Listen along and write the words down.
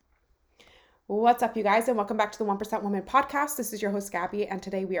What's up, you guys, and welcome back to the 1% Woman podcast. This is your host, Gabby, and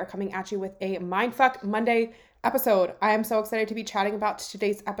today we are coming at you with a Mindfuck Monday episode. I am so excited to be chatting about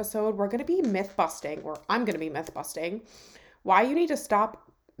today's episode. We're going to be myth busting, or I'm going to be myth busting, why you need to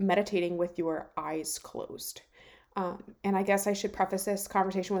stop meditating with your eyes closed. And I guess I should preface this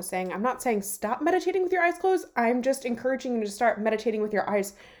conversation with saying, I'm not saying stop meditating with your eyes closed. I'm just encouraging you to start meditating with your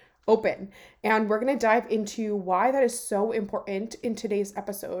eyes open. And we're going to dive into why that is so important in today's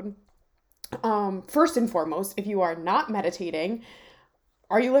episode. First and foremost, if you are not meditating,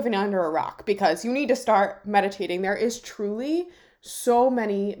 are you living under a rock? Because you need to start meditating. There is truly so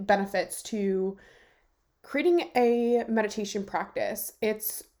many benefits to creating a meditation practice.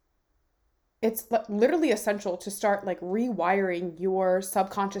 It's literally essential to start rewiring your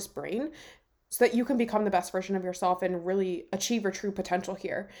subconscious brain so that you can become the best version of yourself and really achieve your true potential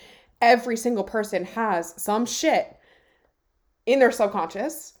here. Every single person has some shit in their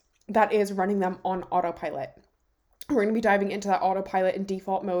subconscious that is running them on autopilot. We're going to be diving into that autopilot and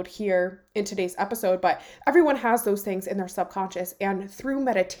default mode here in today's episode, but everyone has those things in their subconscious, and through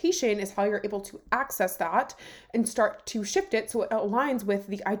meditation is how you're able to access that and start to shift it so it aligns with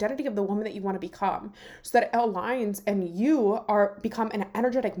the identity of the woman that you want to become, so that it aligns and you become an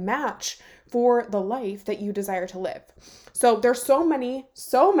energetic match for the life that you desire to live. So there's so many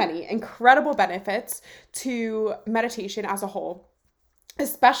incredible benefits to meditation as a whole,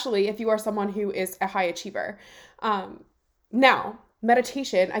 especially if you are someone who is a high achiever. Now,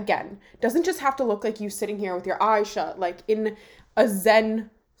 meditation, again, doesn't just have to look like you sitting here with your eyes shut, like in a Zen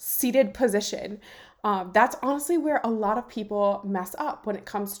seated position. That's honestly where a lot of people mess up when it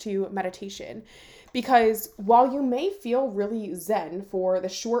comes to meditation. Because while you may feel really Zen for the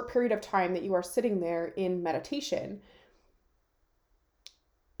short period of time that you are sitting there in meditation,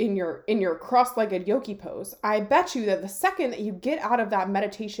 in your cross-legged yogi pose, I bet you that the second that you get out of that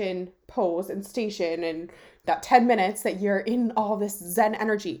meditation pose and station and that 10 minutes that you're in all this Zen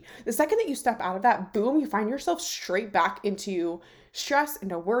energy, the second that you step out of that, boom, you find yourself straight back into stress,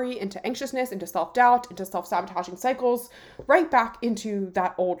 into worry, into anxiousness, into self-doubt, into self-sabotaging cycles, right back into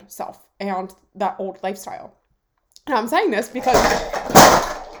that old self and that old lifestyle. And I'm saying this because,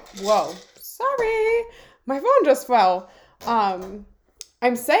 whoa, sorry, my phone just fell.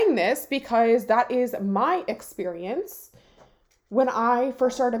 I'm saying this because that is my experience when I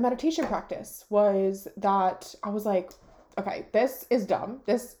first started a meditation practice, was that I was like, okay, this is dumb.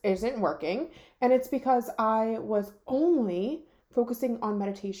 This isn't working. And it's because I was only focusing on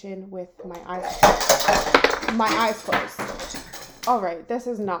meditation with my eyes closed. All right, this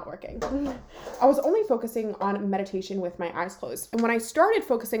is not working. I was only focusing on meditation with my eyes closed. And when I started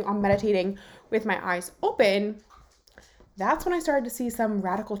focusing on meditating with my eyes open, that's when I started to see some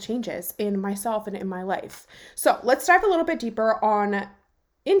radical changes in myself and in my life. So let's dive a little bit deeper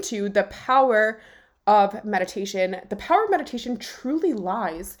into the power of meditation. The power of meditation truly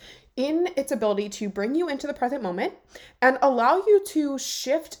lies in its ability to bring you into the present moment and allow you to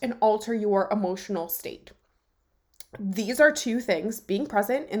shift and alter your emotional state. These are two things. Being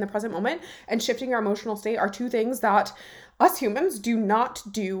present in the present moment and shifting your emotional state are two things that us humans do not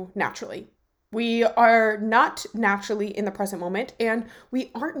do naturally. We are not naturally in the present moment, and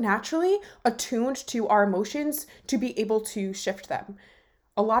we aren't naturally attuned to our emotions to be able to shift them.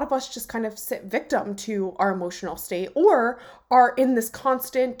 A lot of us just kind of sit victim to our emotional state, or are in this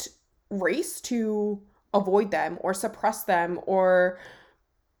constant race to avoid them or suppress them or,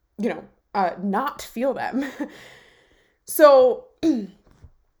 not feel them. So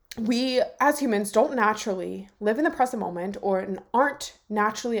we as humans don't naturally live in the present moment or aren't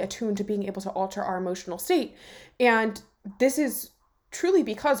naturally attuned to being able to alter our emotional state. And this is truly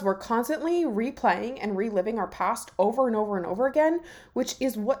because we're constantly replaying and reliving our past over and over and over again, which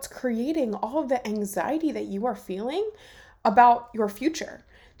is what's creating all of the anxiety that you are feeling about your future.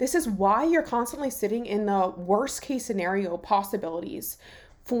 This is why you're constantly sitting in the worst case scenario possibilities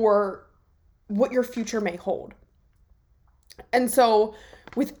for what your future may hold. And so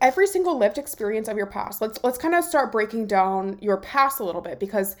with every single lived experience of your past, let's kind of start breaking down your past a little bit,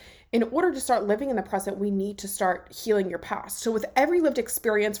 because in order to start living in the present, we need to start healing your past. So with every lived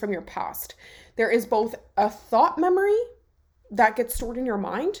experience from your past, there is both a thought memory that gets stored in your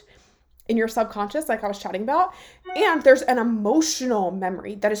mind, in your subconscious, like I was chatting about, and there's an emotional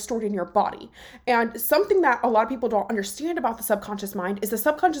memory that is stored in your body. And something that a lot of people don't understand about the subconscious mind is the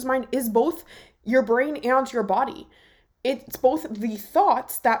subconscious mind is both your brain and your body. It's both the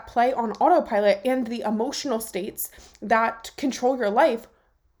thoughts that play on autopilot and the emotional states that control your life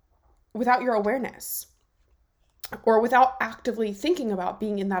without your awareness or without actively thinking about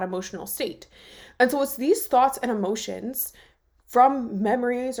being in that emotional state. And so it's these thoughts and emotions from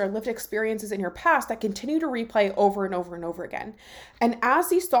memories or lived experiences in your past that continue to replay over and over and over again. And as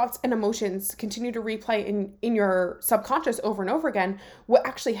these thoughts and emotions continue to replay in your subconscious over and over again, what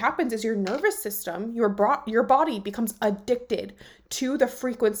actually happens is your nervous system, your body becomes addicted to the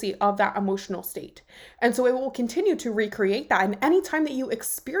frequency of that emotional state. And so it will continue to recreate that. And anytime that you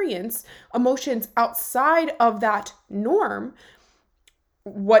experience emotions outside of that norm,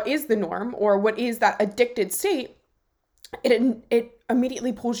 what is the norm or what is that addicted state, it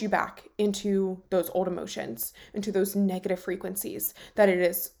immediately pulls you back into those old emotions, into those negative frequencies that it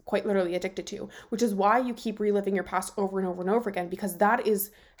is quite literally addicted to, which is why you keep reliving your past over and over and over again, because that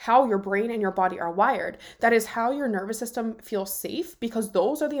is how your brain and your body are wired. That is how your nervous system feels safe, because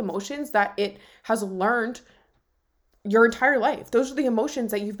those are the emotions that it has learned your entire life. Those are the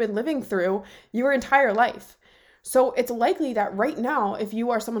emotions that you've been living through your entire life. So it's likely that right now, if you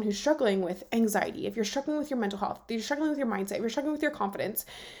are someone who's struggling with anxiety, if you're struggling with your mental health, if you're struggling with your mindset, if you're struggling with your confidence,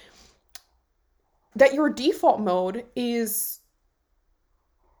 that your default mode is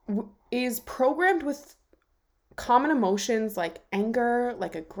programmed with common emotions like anger,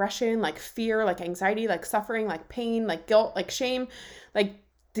 like aggression, like fear, like anxiety, like suffering, like pain, like guilt, like shame. Like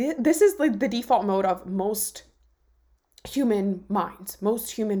this is like the default mode of most human minds,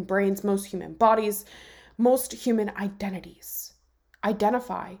 most human brains, most human bodies. Most human identities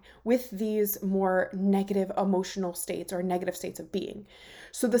identify with these more negative emotional states or negative states of being.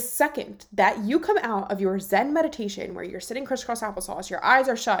 So the second that you come out of your Zen meditation where you're sitting crisscross applesauce, your eyes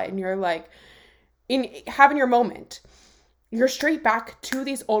are shut and you're like having your moment, you're straight back to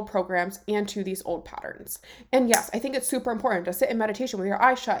these old programs and to these old patterns. And yes, I think it's super important to sit in meditation with your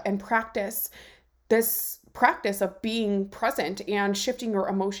eyes shut and practice this practice of being present and shifting your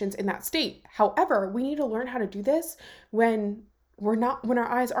emotions in that state. However, we need to learn how to do this when our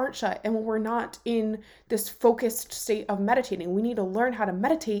eyes aren't shut and when we're not in this focused state of meditating. We need to learn how to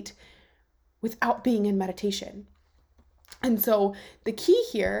meditate without being in meditation. And so the key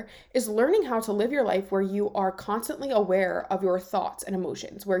here is learning how to live your life where you are constantly aware of your thoughts and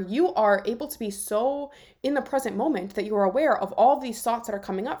emotions, where you are able to be so in the present moment that you are aware of all these thoughts that are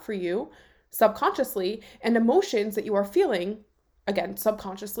coming up for you subconsciously and emotions that you are feeling, again,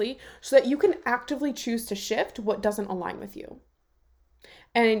 subconsciously, so that you can actively choose to shift what doesn't align with you.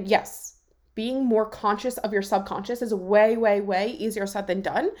 And yes, being more conscious of your subconscious is way, way, way easier said than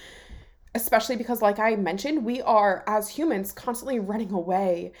done, especially because, like I mentioned, we are, as humans, constantly running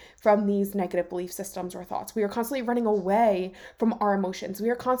away from these negative belief systems or thoughts. We are constantly running away from our emotions. We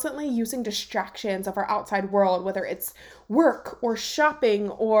are constantly using distractions of our outside world, whether it's work or shopping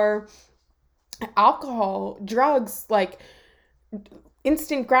or alcohol, drugs, like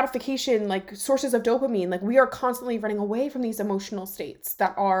instant gratification, like sources of dopamine. Like we are constantly running away from these emotional states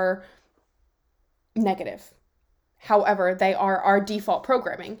that are negative. However, they are our default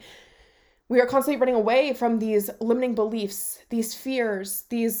programming. We are constantly running away from these limiting beliefs, these fears,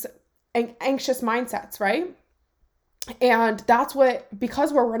 these anxious mindsets, right? And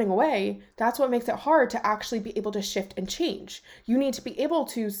because we're running away, that's what makes it hard to actually be able to shift and change. You need to be able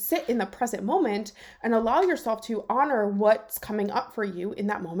to sit in the present moment and allow yourself to honor what's coming up for you in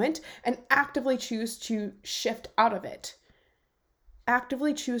that moment and actively choose to shift out of it.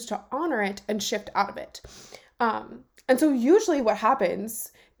 Actively choose to honor it and shift out of it. And so usually what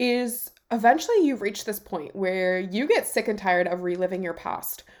happens is eventually you reach this point where you get sick and tired of reliving your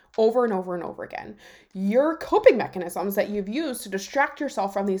past over and over and over again. Your coping mechanisms that you've used to distract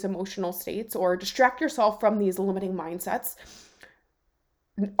yourself from these emotional states or distract yourself from these limiting mindsets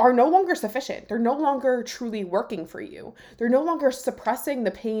are no longer sufficient. They're no longer truly working for you. They're no longer suppressing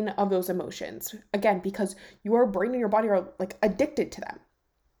the pain of those emotions. Again, because your brain and your body are like addicted to them.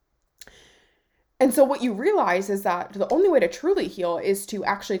 And so what you realize is that the only way to truly heal is to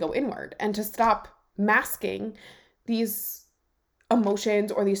actually go inward and to stop masking these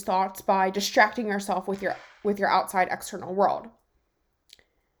emotions or these thoughts by distracting yourself with your outside external world.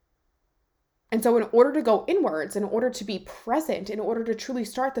 And so in order to go inwards, in order to be present, in order to truly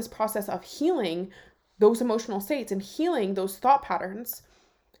start this process of healing those emotional states and healing those thought patterns,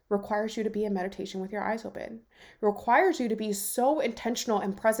 requires you to be in meditation with your eyes open. It requires you to be so intentional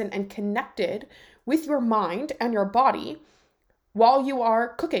and present and connected with your mind and your body while you are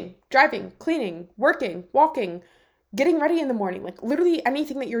cooking, driving, cleaning, working, walking, getting ready in the morning, like literally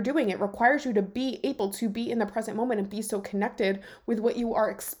anything that you're doing. It requires you to be able to be in the present moment and be so connected with what you are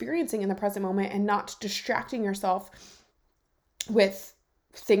experiencing in the present moment and not distracting yourself with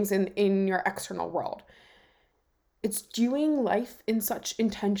things in your external world. It's doing life in such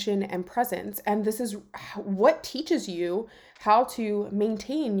intention and presence. And this is what teaches you how to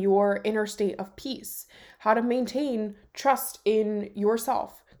maintain your inner state of peace, how to maintain trust in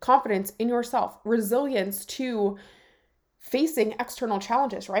yourself, confidence in yourself, resilience to facing external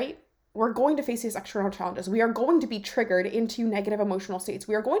challenges, right? We're going to face these external challenges. We are going to be triggered into negative emotional states.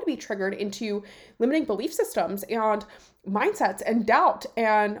 We are going to be triggered into limiting belief systems and mindsets and doubt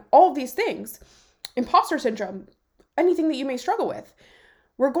and all of these things. Imposter syndrome, anything that you may struggle with.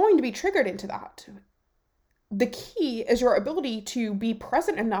 We're going to be triggered into that. The key is your ability to be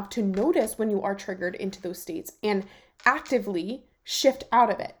present enough to notice when you are triggered into those states and actively shift out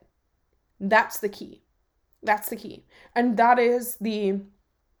of it. That's the key. That's the key. And that is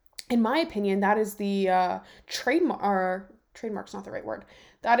in my opinion, that is the trademark's not the right word.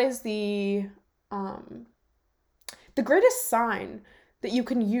 That is the greatest sign that you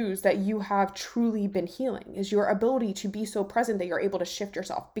can use that you have truly been healing, is your ability to be so present that you're able to shift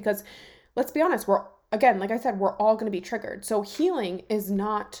yourself. Because let's be honest, like I said, we're all going to be triggered. So healing is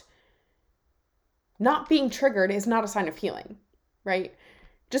not being triggered is not a sign of healing, right?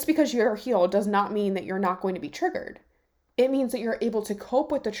 Just because you're healed does not mean that you're not going to be triggered. It means that you're able to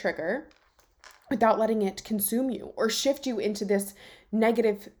cope with the trigger without letting it consume you or shift you into this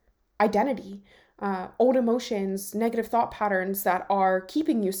negative identity, old emotions, negative thought patterns that are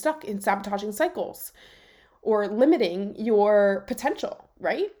keeping you stuck in sabotaging cycles or limiting your potential,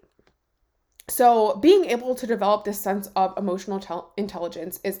 right? So being able to develop this sense of emotional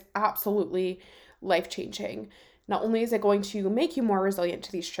intelligence is absolutely life-changing. Not only is it going to make you more resilient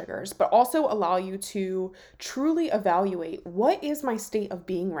to these triggers, but also allow you to truly evaluate, what is my state of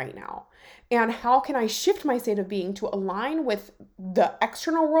being right now? And how can I shift my state of being to align with the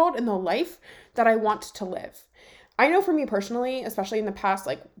external world and the life that I want to live? I know for me personally, especially in the past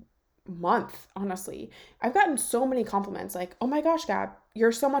month, honestly, I've gotten so many compliments like, oh my gosh, Gab,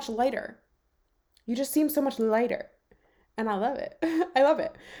 you're so much lighter. You just seem so much lighter. And I love it. I love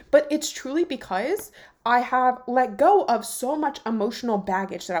it. But it's truly because I have let go of so much emotional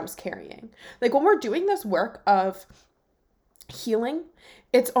baggage that I was carrying. Like when we're doing this work of healing,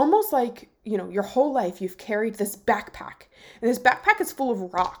 it's almost like, your whole life you've carried this backpack. And this backpack is full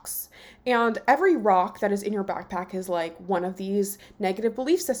of rocks. And every rock that is in your backpack is like one of these negative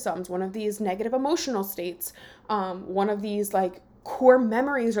belief systems, one of these negative emotional states, one of these like core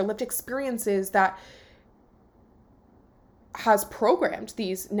memories or lived experiences that has programmed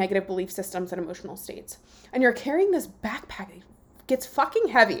these negative belief systems and emotional states. And you're carrying this backpack. It gets fucking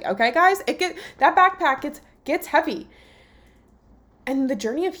heavy, okay, guys? That backpack gets heavy. And the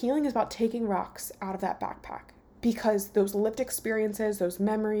journey of healing is about taking rocks out of that backpack, because those lived experiences, those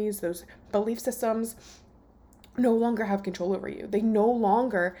memories, those belief systems no longer have control over you. They no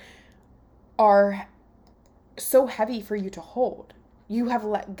longer are so heavy for you to hold. You have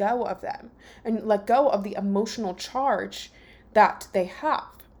let go of them and let go of the emotional charge that they have.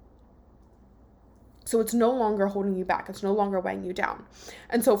 So it's no longer holding you back. It's no longer weighing you down.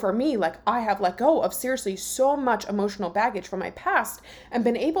 And so for me, I have let go of seriously so much emotional baggage from my past and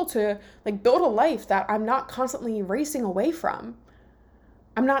been able to build a life that I'm not constantly racing away from.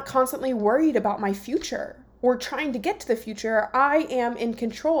 I'm not constantly worried about my future or trying to get to the future. I am in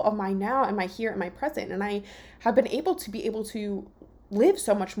control of my now and my here and my present. And I have been able to live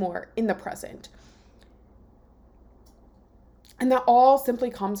so much more in the present. And that all simply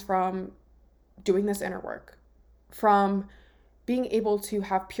comes from doing this inner work, from being able to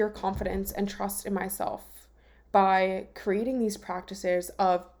have pure confidence and trust in myself by creating these practices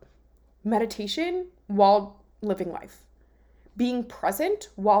of meditation while living life, being present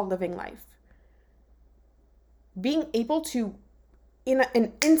while living life, being able to, in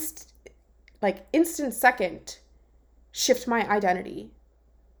an instant second, shift my identity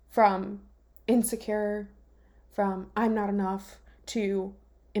from insecure, from I'm not enough, to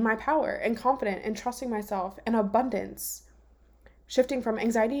in my power and confident and trusting myself and abundance. Shifting from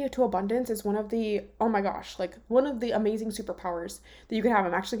anxiety to abundance is one of the, oh my gosh, one of the amazing superpowers that you can have.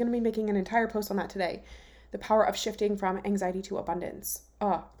 I'm actually going to be making an entire post on that today. The power of shifting from anxiety to abundance.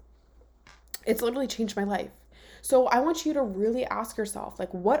 It's literally changed my life. So I want you to really ask yourself,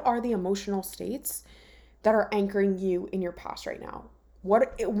 what are the emotional states that are anchoring you in your past right now?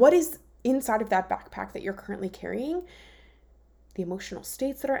 What is inside of that backpack that you're currently carrying? The emotional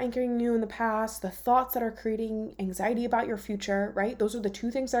states that are anchoring you in the past, the thoughts that are creating anxiety about your future, right? Those are the two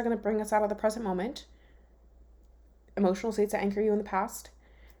things that are going to bring us out of the present moment. Emotional states that anchor you in the past,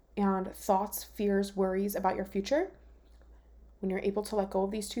 and thoughts, fears, worries about your future. When you're able to let go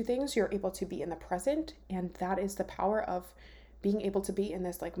of these two things, you're able to be in the present, and that is the power of being able to be in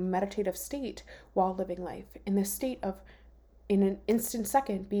this like meditative state while living life, in this state of, in an instant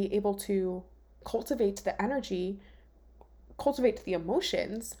second, be able to cultivate the energy, cultivate the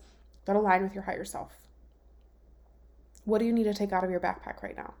emotions that align with your higher self. What do you need to take out of your backpack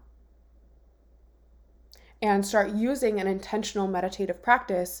right now? And start using an intentional meditative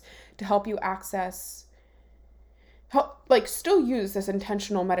practice to help you still use this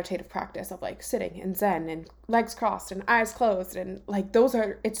intentional meditative practice of like sitting in Zen and legs crossed and eyes closed. And like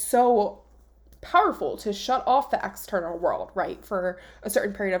it's so powerful to shut off the external world, right, for a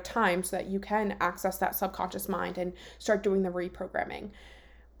certain period of time so that you can access that subconscious mind and start doing the reprogramming.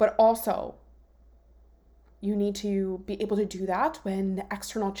 But also, you need to be able to do that when the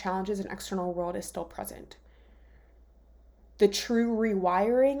external challenges and external world is still present. The true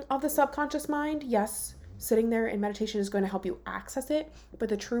rewiring of the subconscious mind, yes, sitting there in meditation is going to help you access it, but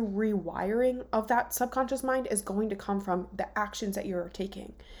the true rewiring of that subconscious mind is going to come from the actions that you're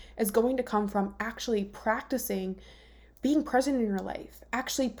taking. It's going to come from actually practicing being present in your life,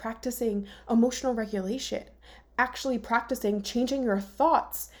 actually practicing emotional regulation, actually practicing changing your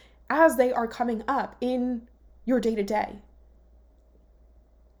thoughts as they are coming up in your day-to-day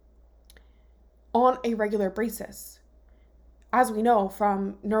on a regular basis. As we know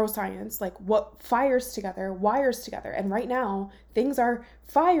from neuroscience, like what fires together, wires together. And right now, things are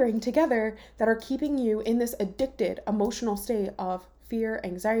firing together that are keeping you in this addicted emotional state of fear,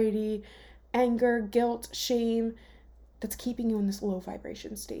 anxiety, anger, guilt, shame, that's keeping you in this low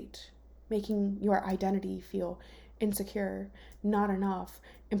vibration state, making your identity feel insecure, not enough,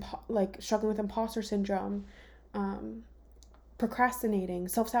 struggling with imposter syndrome, procrastinating,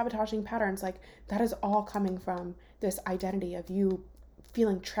 self-sabotaging patterns. Like that is all coming from this identity of you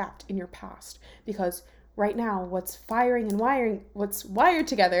feeling trapped in your past, because right now what's wired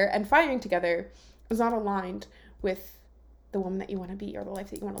together and firing together is not aligned with the woman that you want to be or the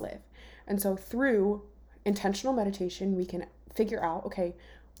life that you want to live. And so through intentional meditation, we can figure out, okay,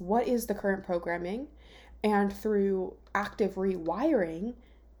 what is the current programming? And through active rewiring,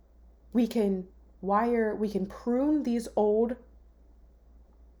 we can prune these old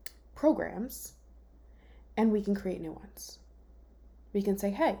programs and we can create new ones. We can say,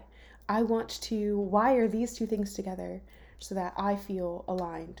 hey, I want to wire these two things together so that I feel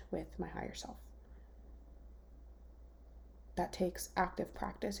aligned with my higher self. That takes active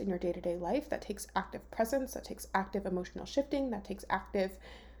practice in your day-to-day life. That takes active presence. That takes active emotional shifting. That takes active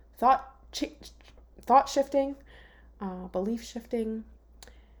thought shifting, belief shifting.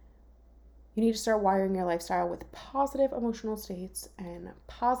 You need to start wiring your lifestyle with positive emotional states and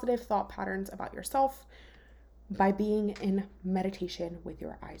positive thought patterns about yourself by being in meditation with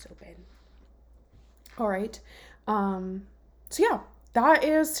your eyes open. All right. So yeah, that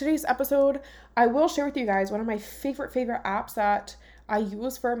is today's episode. I will share with you guys one of my favorite apps that I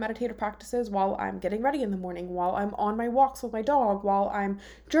use for meditative practices while I'm getting ready in the morning, while I'm on my walks with my dog, while I'm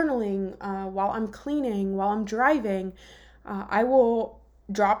journaling, while I'm cleaning, while I'm driving. I will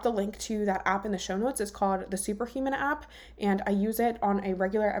drop the link to that app in the show notes. It's called the Superhuman app, and I use it on a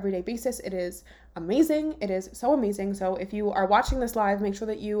regular everyday basis. It is amazing. It is so amazing. So if you are watching this live, make sure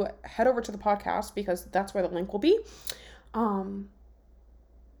that you head over to the podcast because that's where the link will be. And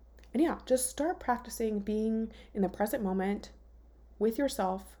yeah, just start practicing being in the present moment with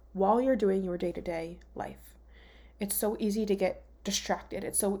yourself while you're doing your day-to-day life. It's so easy to get distracted.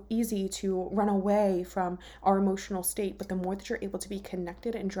 It's so easy to run away from our emotional state, but the more that you're able to be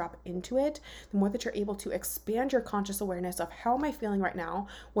connected and drop into it, the more that you're able to expand your conscious awareness of how am I feeling right now,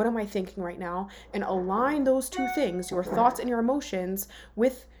 what am I thinking right now, and align those two things, your thoughts and your emotions,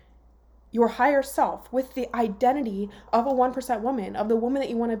 with your higher self, with the identity of a 1% woman, of the woman that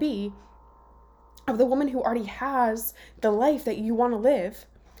you want to be, of the woman who already has the life that you want to live.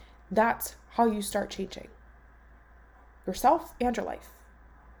 That's how you start changing yourself and your life.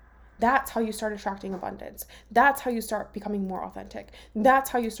 That's how you start attracting abundance. That's how you start becoming more authentic. That's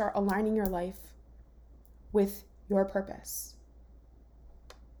how you start aligning your life with your purpose.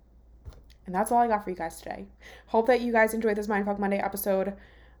 And that's all I got for you guys today. Hope that you guys enjoyed this Mindfuck Monday episode.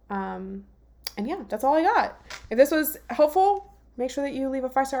 And yeah, that's all I got. If this was helpful, make sure that you leave a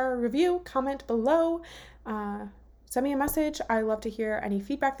 5-star review, comment below, send me a message. I love to hear any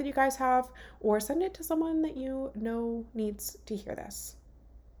feedback that you guys have, or send it to someone that you know needs to hear this.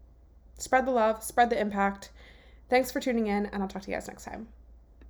 Spread the love, spread the impact. Thanks for tuning in, and I'll talk to you guys next time.